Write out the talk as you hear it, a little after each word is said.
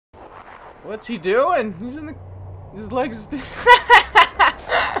What's he doing? He's in the... His legs...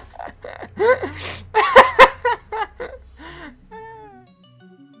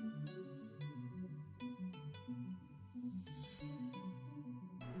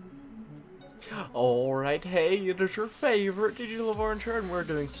 Alright, hey, it is your favorite Digital Orange, and we're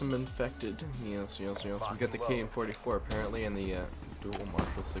doing some infected. Yes. We got the KM44 apparently, and the dual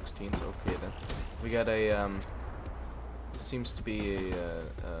Marshall 16s. Okay then. We got a, this seems to be a,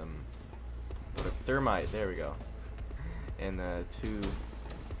 what a thermite, there we go. And, 2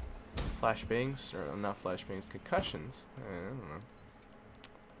 flashbangs, or not flashbangs, concussions. I don't know.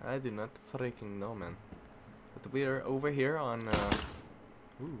 I do not freaking know, man. But we are over here on,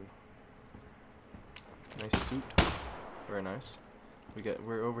 ooh. Nice suit. Very nice.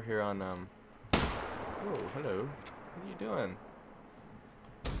 We're over here on, oh, hello. What are you doing?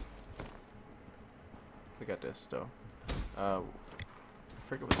 We got this, though. I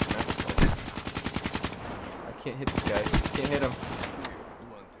forget what this map is called. I can't hit this guy. Can't hit him.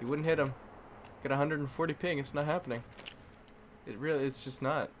 He wouldn't hit him. Got 140 ping. It's not happening. It's just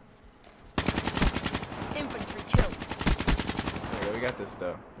not. Infantry killed. There we go. We got this,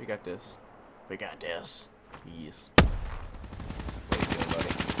 though. We got this. We got this. Yes. What are you doing,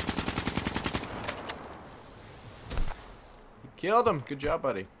 buddy? You killed him. Good job,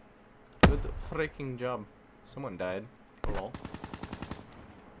 buddy. Good freaking job. Someone died. Lol.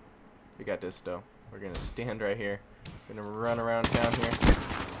 We got this, though. We're gonna stand right here. Gonna run around town here.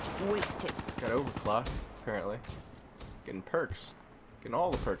 Wasted. Got overclock, apparently. Getting perks. Getting all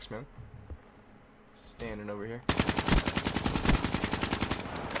the perks, man. Standing over here.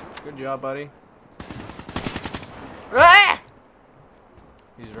 Good job, buddy. Ah!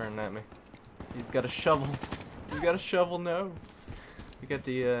 He's running at me. He's got a shovel. He's got a shovel. No. We got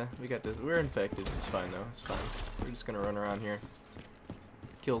this. We're infected. It's fine though. It's fine. We're just gonna run around here,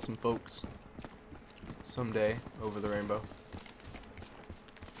 kill some folks. Someday over the rainbow.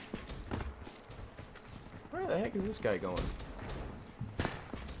 Where the heck is this guy going?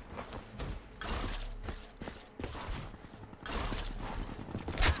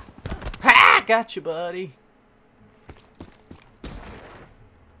 Ha! Got you, buddy.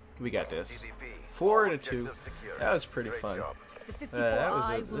 We got this. 4-2. That was pretty fun. That was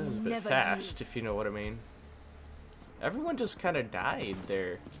a bit fast, if you know what I mean. Everyone just kind of died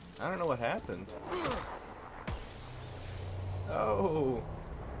there. I don't know what happened. Oh.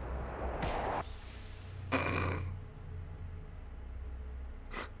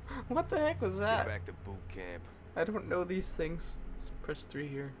 What the heck was that? Get back to boot camp. I don't know these things. Let's press 3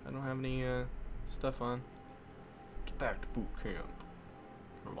 here. I don't have any stuff on. Get back to boot camp.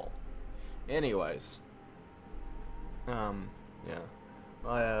 Normal. Anyways. Yeah.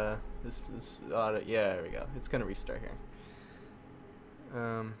 This yeah, there we go. It's gonna restart here.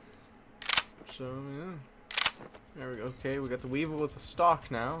 So yeah. There we go. Okay, we got the Weevil with the stock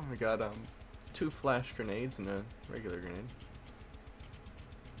now. We got 2 flash grenades and a regular grenade.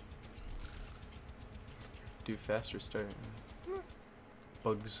 Do faster start.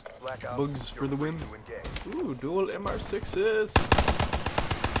 Bugs. Bugs for the win. Ooh, dual MR6s.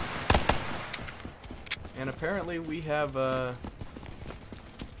 And apparently we have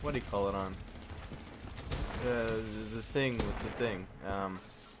what do you call it on? The thing with the thing.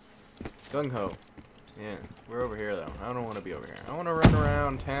 Gung Ho. Yeah, we're over here though. I don't want to be over here. I want to run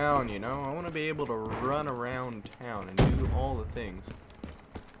around town, you know? I want to be able to run around town and do all the things.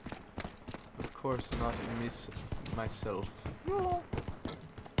 Of course, not miss myself. Woo,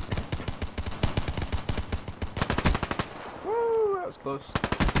 that was close.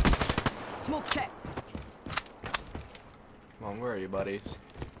 Smoke checked. Come on, where are you, buddies?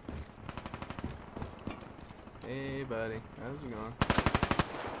 Hey, buddy. How's it going?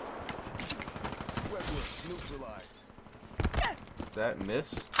 Did that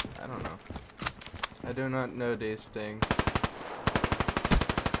miss? I don't know. I do not know these things.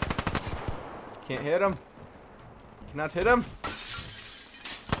 Can't hit him. Cannot hit him.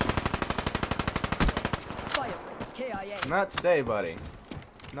 Fire. KIA. Not today, buddy.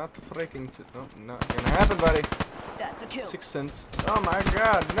 Not the freaking. Oh, not gonna happen, buddy. That's a kill. 6 cents. Oh my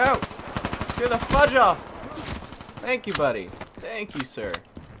God, no! Screw the fudge off. Thank you, buddy. Thank you, sir.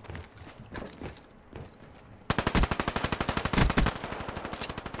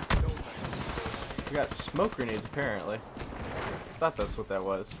 We got smoke grenades, apparently. Thought that's what that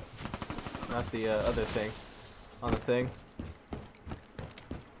was. Not the other thing. On the thing.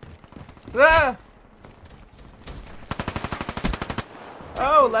 Ah!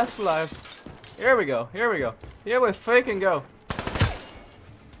 Oh, last alive. Here we go. Here we go. Here we freaking go.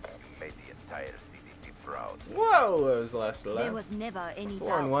 Made the entire CDP proud. Whoa, that was the last alive. There was never any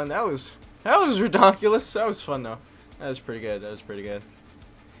 4 and 1. That was That was ridiculous. That was fun though. That was pretty good. That was pretty good.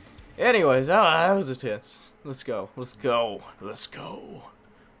 Anyways, that was a tits. Let's go. Let's go. Let's go.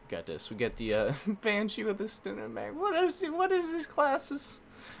 Got this. We got the Banshee with the student mag. What is these classes?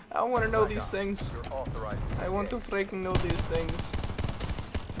 I want to know these things. I want to freaking know these things.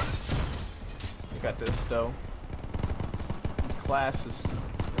 I got this though. These classes,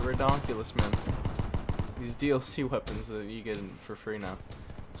 they're ridiculous, man. These DLC weapons that you get for free now.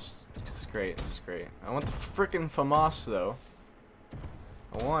 It's great. It's great. I want the freaking FAMAS though.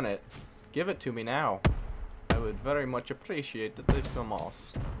 I want it. Give it to me now. I would very much appreciate the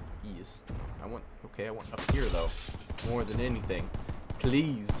FAMAS. Yes. I want up here though. More than anything.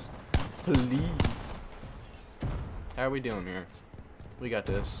 Please. Please. How are we doing here? We got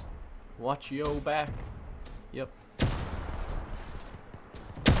this. Watch yo back. Yep.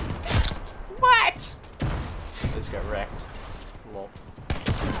 What? This got wrecked. Lol.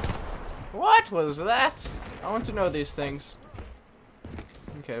 What was that? I want to know these things.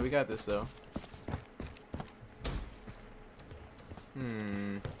 Okay, we got this though.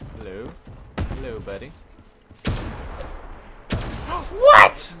 Hello. Hello, buddy.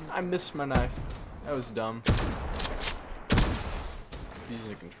 What? I missed my knife. That was dumb.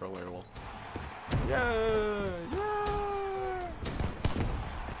 Using a controller. Well. Yeah! Yeah!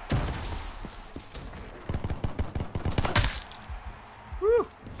 Woo!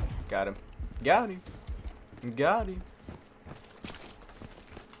 Got him. Got him. Got him.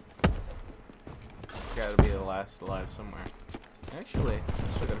 Gotta be the last alive somewhere. Actually, I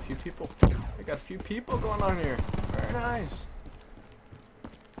still got a few people. I got a few people going on here. Very nice.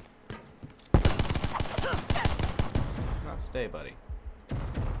 Not today, buddy.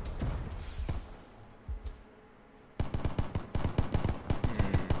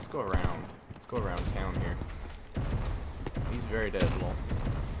 Let's go around. Let's go around town here. He's very dead, lol.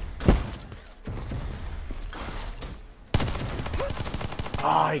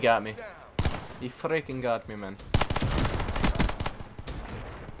 Ah, he got me. He freaking got me, man.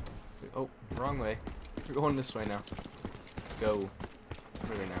 Oh, wrong way. We're going this way now. Let's go.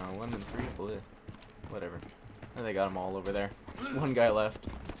 What are we now? 1 and 3? Bleh. Whatever. And they got them all over there. There's one guy left.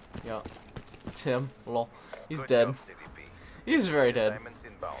 Yeah. It's him. Lol. He's dead. He's very dead.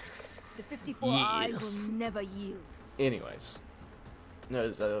 The 54 eyes will never yield. Anyways. That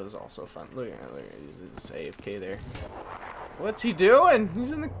was also fun. Look at he's AFK there. What's he doing?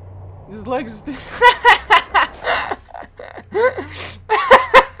 He's in the... His legs...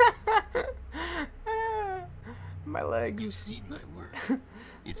 My legs. You've seen my work.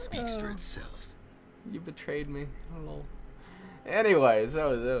 It speaks for itself. You betrayed me. Lol. Anyways, that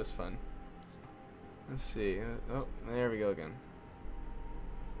was fun. Let's see. Oh, there we go again.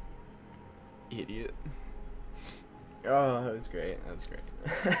 Idiot. Oh, that was great. That was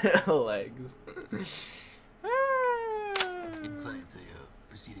great. Legs. In clients,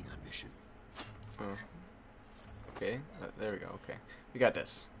 proceeding on mission. Oh. Okay. There we go. Okay. We got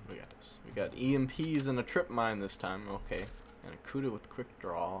this. We got this. We got EMPs and a trip mine this time. Okay. And a Kuda with quick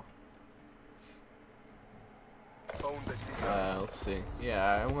draw. Let's see.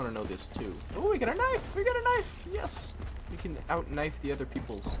 Yeah, I want to know this too. Oh, we got a knife! We got a knife! Yes! We can out-knife the other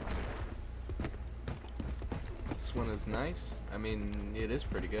people's. This one is nice. I mean, it is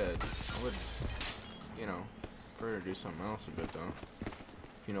pretty good. I would, you know, prefer to do something else a bit though.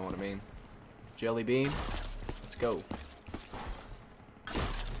 If you know what I mean. Jelly bean. Let's go.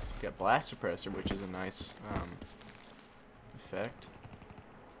 Got blast suppressor, which is a nice effect.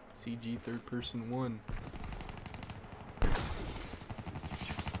 CG third person 1.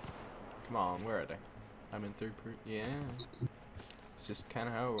 Come on, where are they? I'm in third person. Yeah. It's just kind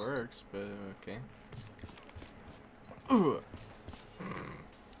of how it works, but okay.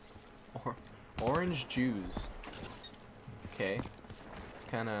 Orange juice. Okay. It's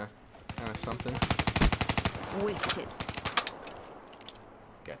kind of something. Wasted.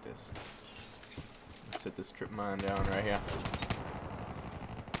 Got this. Let's set this trip mine down right here.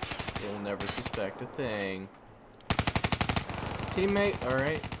 You'll never suspect a thing. It's a teammate,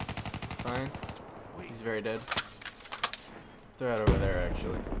 alright. Fine. He's very dead. Throw it over there,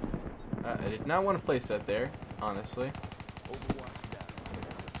 actually. I did not want to place that there, honestly.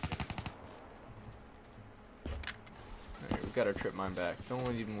 Alright, we've got our trip mine back.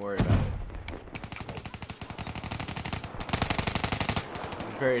 Don't even worry about it.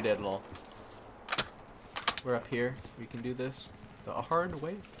 He's very dead, lol. We're up here. We can do this. The hard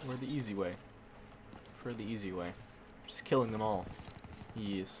way or the easy way? For the easy way. Just killing them all.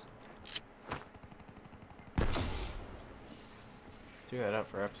 Yes. Threw that out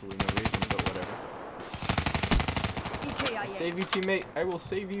for absolutely no reason, but whatever. I'll save you, teammate. I will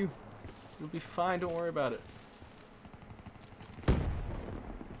save you. You'll be fine, don't worry about it.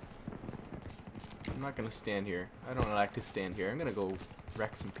 I'm not gonna stand here. I don't like to stand here. I'm gonna go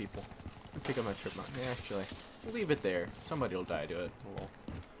wreck some people. Pick up my trip mine. Actually, we'll leave it there. Somebody will die to it. Well,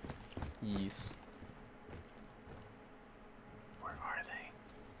 yes. Where are they?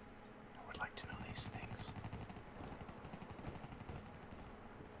 I would like to know these things.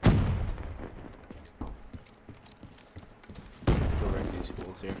 Let's go wreck these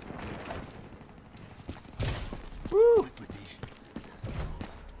fools here. Woo!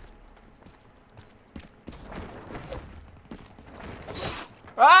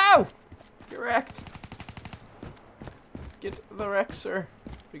 Oh! Get wrecked. Get the wreck, sir.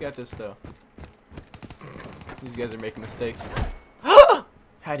 We got this, though. These guys are making mistakes.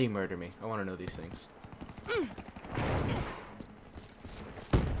 How'd he murder me? I want to know these things.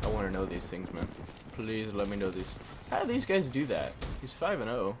 I want to know these things, man. Please let me know these. How do these guys do that? He's 5-0.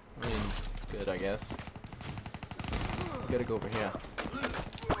 I mean, it's good, I guess. Gotta go over here.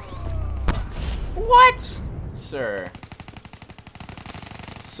 What? Sir.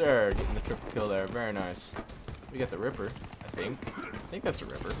 Sir, getting the triple kill there. Very nice. We got the Ripper, I think. I think that's a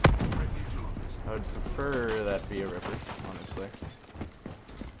Ripper. I would prefer that be a Ripper, honestly.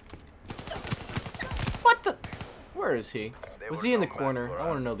 What the? Where is he? Was he in the corner? I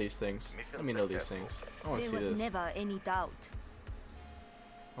want to know these things. Let me know these things. I want to see There was this. never any doubt.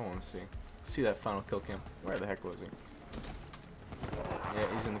 I want to see. Let's see that final kill cam. Where the heck was he? Yeah,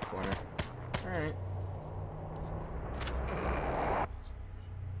 he's in the corner. Alright.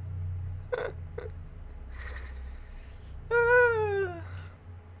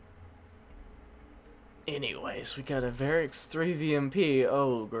 Anyways, we got a Varix 3 VMP.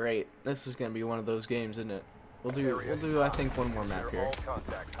 Oh, great. This is gonna be one of those games, isn't it? We'll do I think one more map here.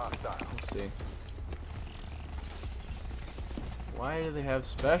 Let's see. Why do they have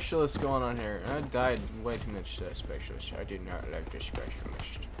specialists going on here? I died way too much to that specialist. I did not like the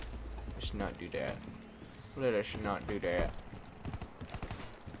specialist. Let's not do that. Let us not do that.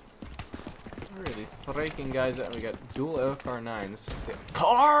 Where are these freaking guys at? We got dual LCR9s.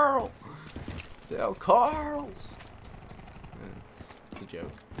 Carl! The Carls! It's a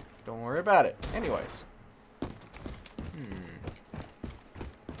joke. Don't worry about it. Anyways.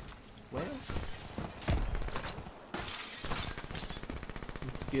 Well.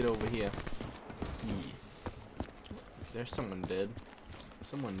 Let's get over here. There's someone dead.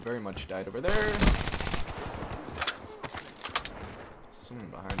 Someone very much died over there. Someone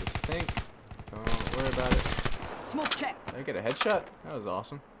behind us, I think. Don't worry about it. Smoke checked. Did I get a headshot? That was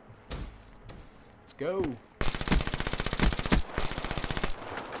awesome. Let's go.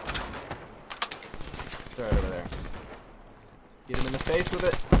 Throw it over there. Get him in the face with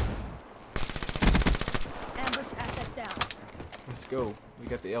it. Ambush asset down. Let's go. We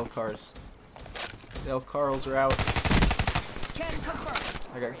got the L cars. The L Carls are out. Can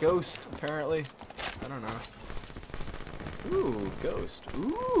confirm. I got Ghost, apparently. I don't know. Ooh, Ghost.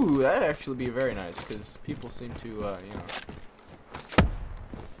 Ooh, that'd actually be very nice, because people seem to, you know,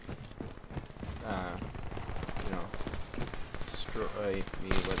 destroy me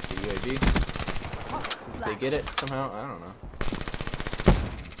with the UAV. Because they get it somehow, I don't know.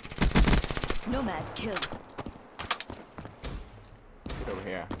 Nomad killed. Let's get over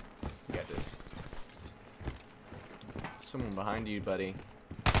here. We got this. Someone behind you, buddy.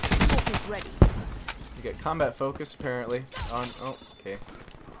 Smoke is ready. You got combat focus, apparently. On. Oh, okay.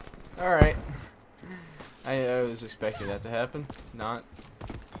 Alright. I was expecting that to happen. Not.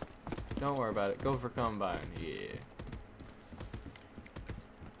 Don't worry about it. Go for combine. Yeah.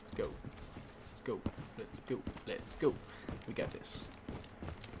 Let's go. Let's go. Let's go. Let's go. We got this.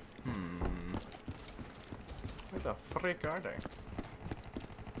 Where the frick are they?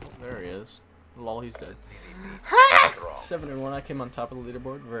 Oh, there he is. Lol, he's dead. 7-1. I came on top of the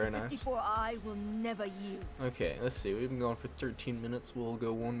leaderboard. Very nice. 54I will never yield. Okay, let's see. We've been going for 13 minutes. We'll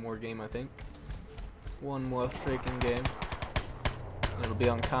go one more game, I think. One more freaking game. It'll be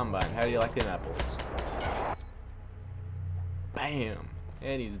on Combine. How do you like them apples? Bam!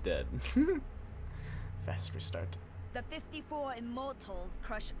 And he's dead. Fast restart. The 54 Immortals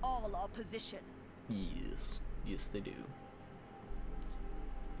crush all opposition. Yes. Yes, they do.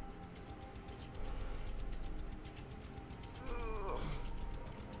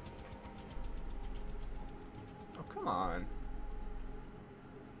 Come on.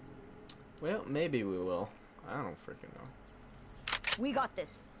 Well, maybe we will. I don't freaking know. We got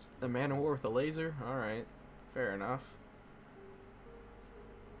this. A man of war with a laser? Alright. Fair enough.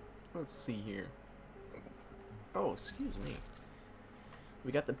 Let's see here. Oh, excuse me.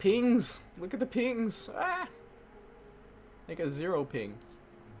 We got the pings! Look at the pings! Ah! I got 0 ping.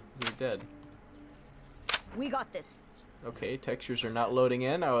 He's dead. We got this. Okay, textures are not loading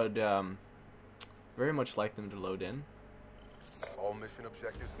in. I would very much like them to load in. All mission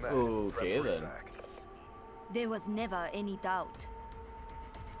objectives met. Okay, Prep for then. evac. There was never any doubt.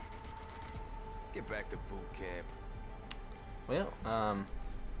 Get back to boot camp. Well,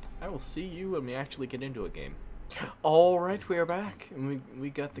 I will see you when we actually get into a game. Alright, we are back. And we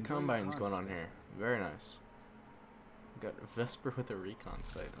got the combines going on here. Very nice. We got Vesper with a recon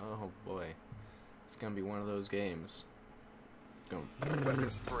sight. Oh boy. It's gonna be one of those games. It's gonna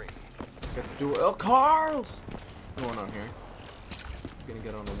Weapons free. got the dual cars! What's going on here? I'm gonna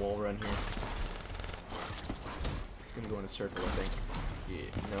get on the wall run here. It's gonna go in a circle, I think. Yeah,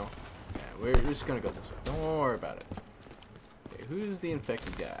 no. Yeah, we're just gonna go this way. Don't worry about it. Okay, who's the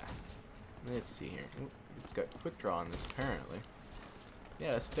infected guy? Let's see here. Ooh, it's got quick draw on this, apparently.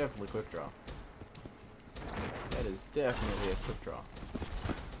 Yeah, it's definitely quick draw. That is definitely a quick draw.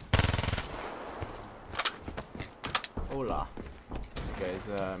 Hola. That guy's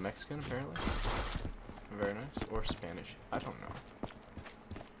Mexican, apparently. Very nice. Or Spanish. I don't know.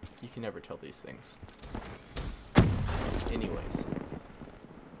 You can never tell these things. Anyways.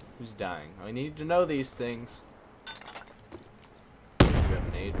 Who's dying? I need to know these things. Do you have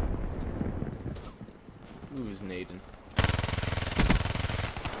a nade? Who's nading?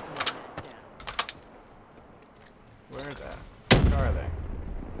 Where are they?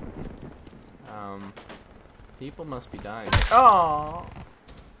 People must be dying. Oh!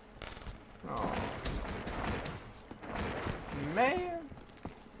 Oh. Man!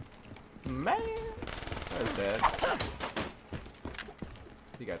 Man! That was bad.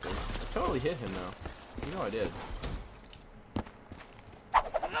 You got this. I totally hit him though. You know I did.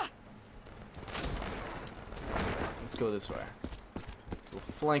 Let's go this way. We'll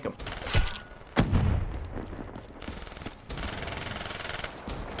flank him.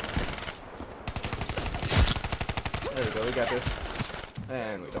 There we go, we got this.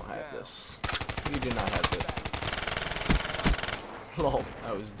 And we don't have this. We do not have this. Lol,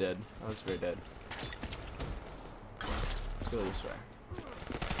 I was dead. I was very dead. Let's go this way.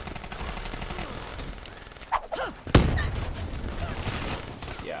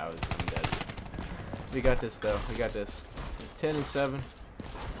 Yeah, I'm dead. We got this though, we got this. 10 and 7.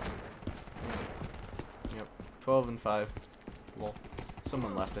 Yep. 12 and 5. Lol.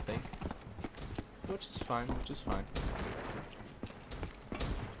 Someone left, I think. Which is fine, which is fine.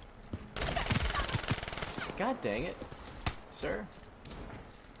 God dang it. Sir.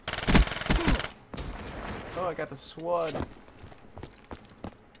 Oh, I got the SWAT. You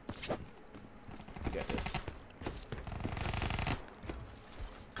got this.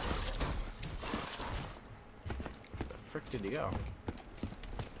 Where the frick did he go?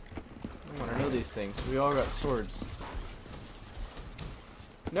 I want to know these things. We all got swords.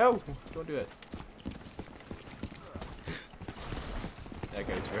 No! Don't do it. That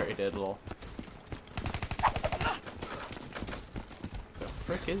guy's very dead, lol. The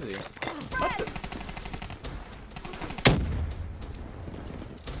frick is he? What the?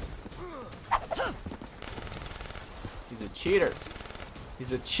 He's a cheater.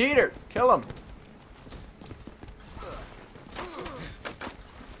 He's a cheater! Kill him!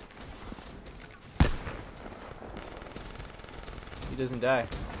 He doesn't die.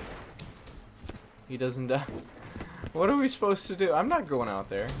 He doesn't die. What are we supposed to do? I'm not going out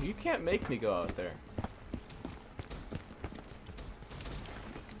there. You can't make me go out there.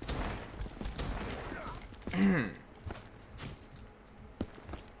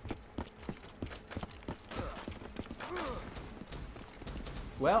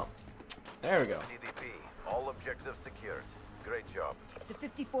 Well, there we go. CDP. All objectives secured. Great job. The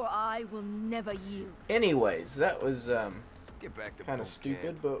 54I will never yield. Anyways, that was Get back to kind boot of stupid,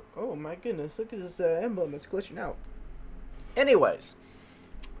 camp. but oh my goodness, look at this emblem, it's glitching out. Anyways,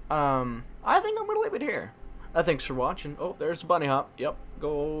 I think I'm gonna leave it here. Thanks for watching. Oh, there's Bunny Hop. Yep,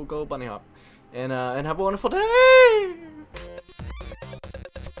 go Bunny Hop, and have a wonderful day.